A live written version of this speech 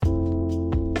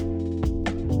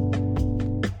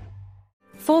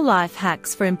4 life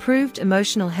hacks for improved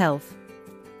emotional health.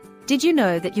 Did you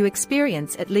know that you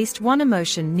experience at least one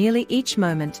emotion nearly each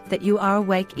moment that you are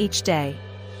awake each day?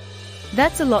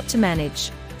 That's a lot to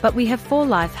manage, but we have 4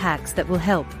 life hacks that will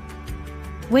help.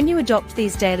 When you adopt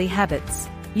these daily habits,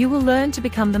 you will learn to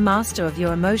become the master of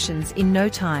your emotions in no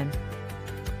time.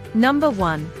 Number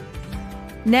 1.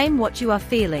 Name what you are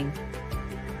feeling.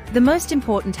 The most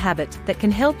important habit that can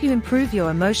help you improve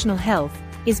your emotional health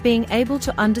is being able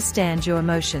to understand your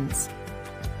emotions.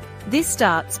 This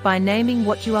starts by naming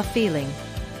what you are feeling.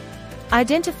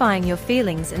 Identifying your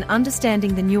feelings and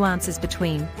understanding the nuances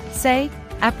between, say,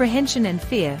 apprehension and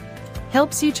fear,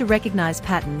 helps you to recognize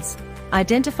patterns,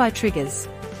 identify triggers,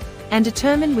 and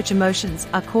determine which emotions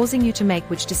are causing you to make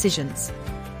which decisions.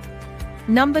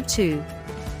 Number 2.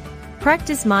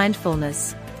 Practice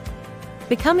mindfulness.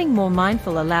 Becoming more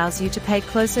mindful allows you to pay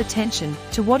closer attention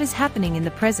to what is happening in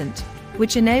the present,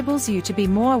 which enables you to be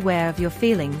more aware of your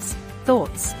feelings,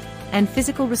 thoughts, and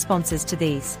physical responses to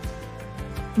these.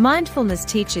 Mindfulness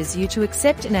teaches you to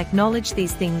accept and acknowledge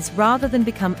these things rather than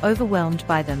become overwhelmed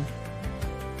by them.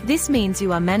 This means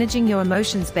you are managing your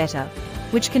emotions better,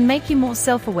 which can make you more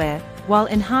self-aware, while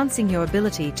enhancing your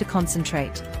ability to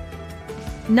concentrate.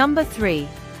 Number 3.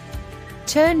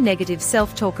 Turn negative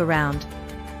self-talk around.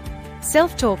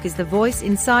 Self-talk is the voice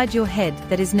inside your head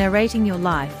that is narrating your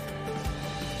life.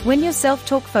 When your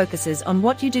self-talk focuses on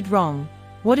what you did wrong,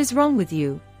 what is wrong with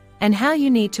you, and how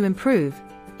you need to improve,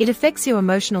 it affects your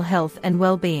emotional health and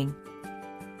well-being.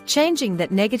 Changing that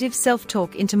negative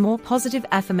self-talk into more positive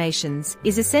affirmations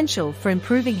is essential for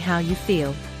improving how you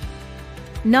feel.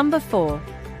 Number 4.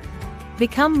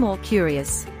 Become more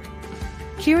curious.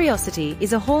 Curiosity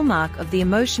is a hallmark of the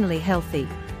emotionally healthy.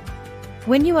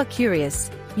 When you are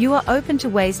curious, you are open to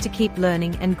ways to keep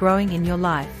learning and growing in your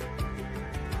life.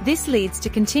 This leads to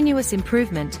continuous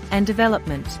improvement and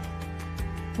development.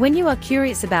 When you are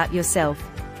curious about yourself,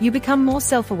 you become more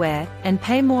self-aware and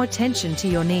pay more attention to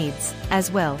your needs,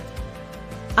 as well.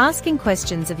 Asking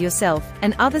questions of yourself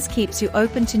and others keeps you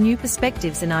open to new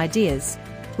perspectives and ideas,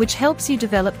 which helps you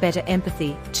develop better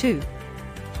empathy, too.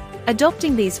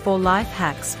 Adopting these 4 life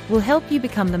hacks will help you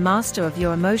become the master of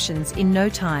your emotions in no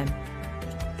time.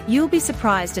 You'll be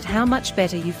surprised at how much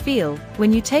better you feel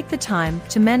when you take the time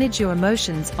to manage your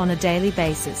emotions on a daily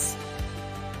basis.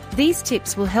 These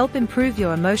tips will help improve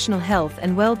your emotional health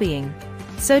and well-being,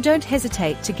 so don't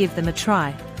hesitate to give them a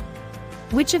try.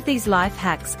 Which of these life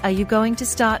hacks are you going to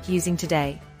start using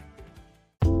today?